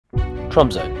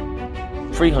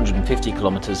Tromsø, 350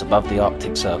 kilometres above the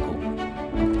Arctic Circle.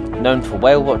 Known for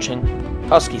whale watching,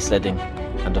 husky sledding,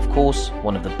 and of course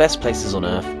one of the best places on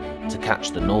Earth to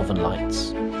catch the Northern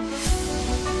Lights.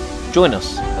 Join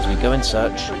us as we go in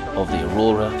search of the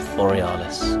Aurora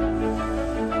Borealis.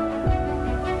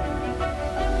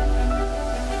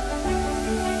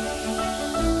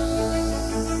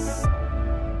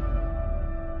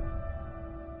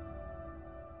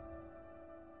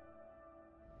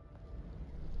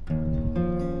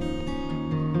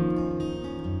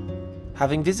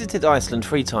 Having visited Iceland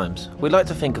 3 times, we like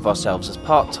to think of ourselves as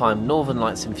part-time Northern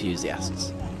Lights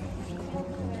enthusiasts.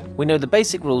 We know the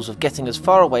basic rules of getting as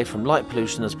far away from light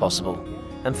pollution as possible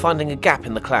and finding a gap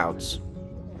in the clouds.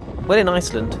 When in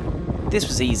Iceland, this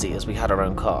was easy as we had our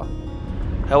own car.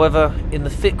 However, in the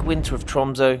thick winter of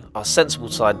Tromsø, our sensible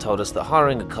side told us that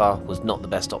hiring a car was not the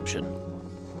best option.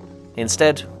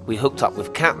 Instead, we hooked up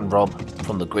with Kat and Rob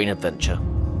from the Green Adventure.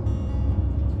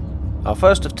 Our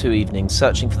first of 2 evenings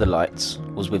searching for the lights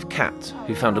was with Kat,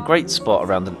 who found a great spot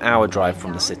around an hour drive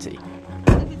from the city.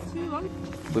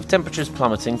 With temperatures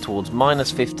plummeting towards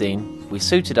 -15, we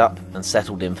suited up and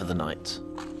settled in for the night.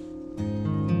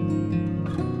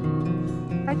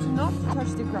 Try to not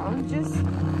touch the ground, just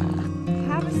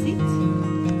have a seat.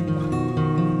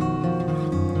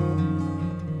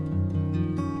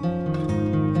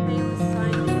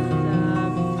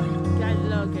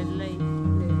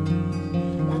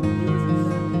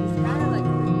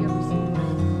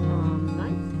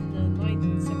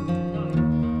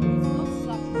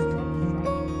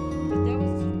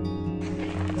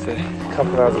 A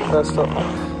couple of hours at first stop,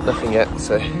 nothing yet,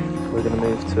 so we're going to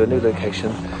move to a new location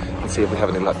and see if we have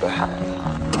any luck there.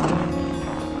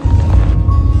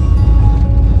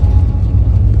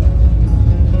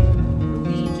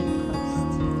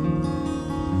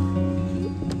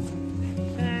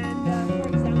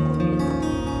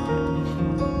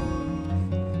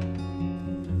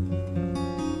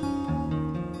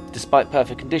 Despite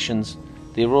perfect conditions,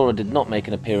 the Aurora did not make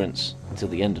an appearance until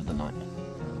the end of the night,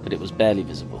 but it was barely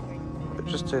visible. But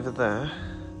just over there,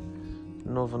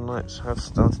 Northern Lights have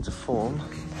started to form.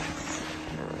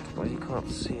 Well, you can't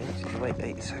see it, you can wait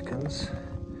 8 seconds.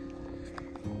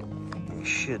 You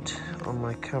should, on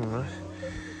my camera,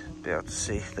 be able to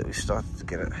see that we started to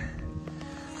get it.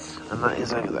 And that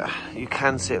is over there. You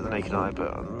can see it with the naked eye,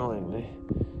 but annoyingly,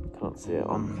 can't see it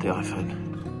on the iPhone.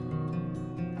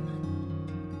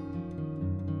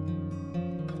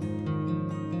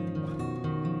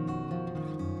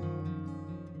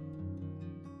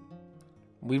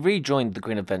 We rejoined the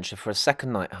Green Adventure for a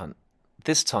second night hunt.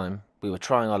 This time, we were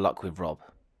trying our luck with Rob.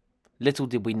 Little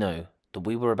did we know that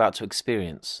we were about to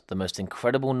experience the most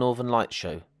incredible Northern Light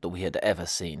show that we had ever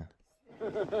seen.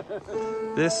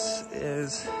 This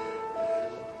is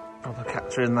proper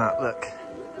capturing that, look.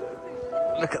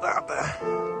 Look at that up there.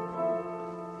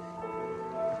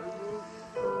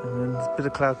 And then there's a bit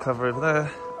of cloud cover over there,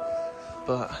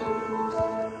 but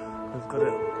we've got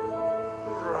it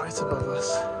right above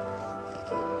us.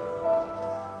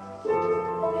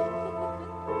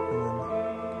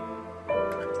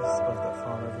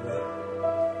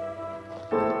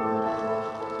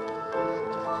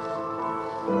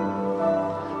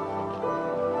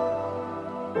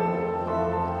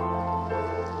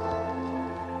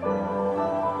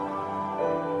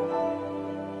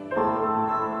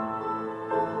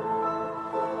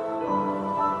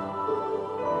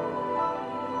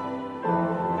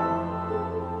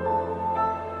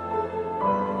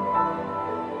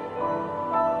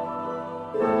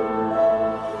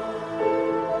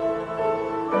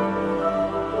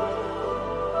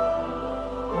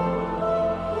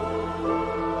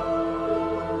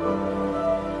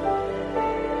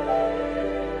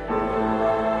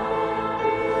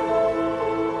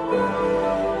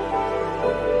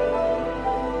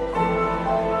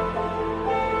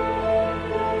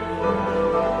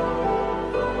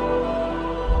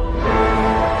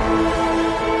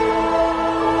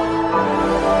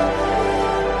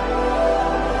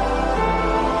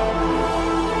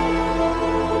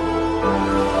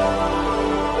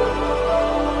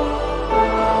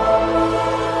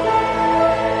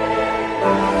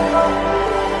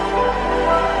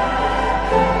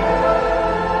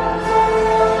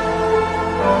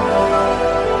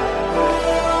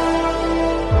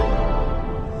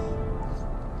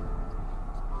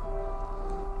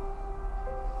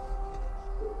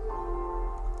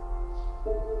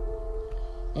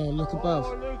 Oh, look above.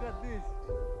 Oh, look at this.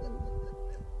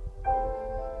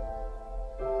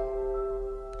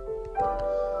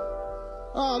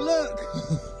 Oh, look.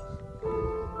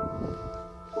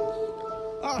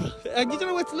 Oh, you don't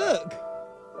know where to look.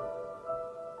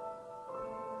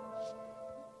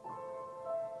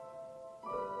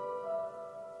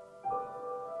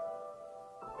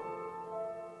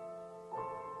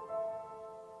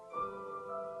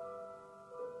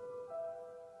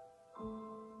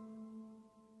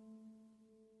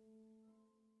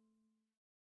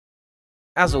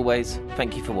 As always,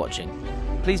 thank you for watching.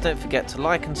 Please don't forget to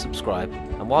like and subscribe,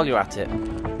 and while you're at it,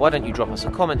 why don't you drop us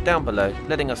a comment down below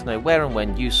letting us know where and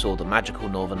when you saw the magical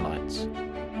Northern Lights.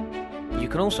 You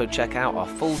can also check out our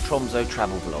full Tromsø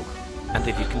travel vlog, and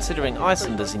if you're considering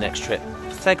Iceland as your next trip,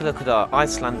 take a look at our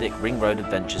Icelandic Ring Road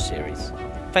Adventure series.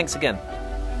 Thanks again.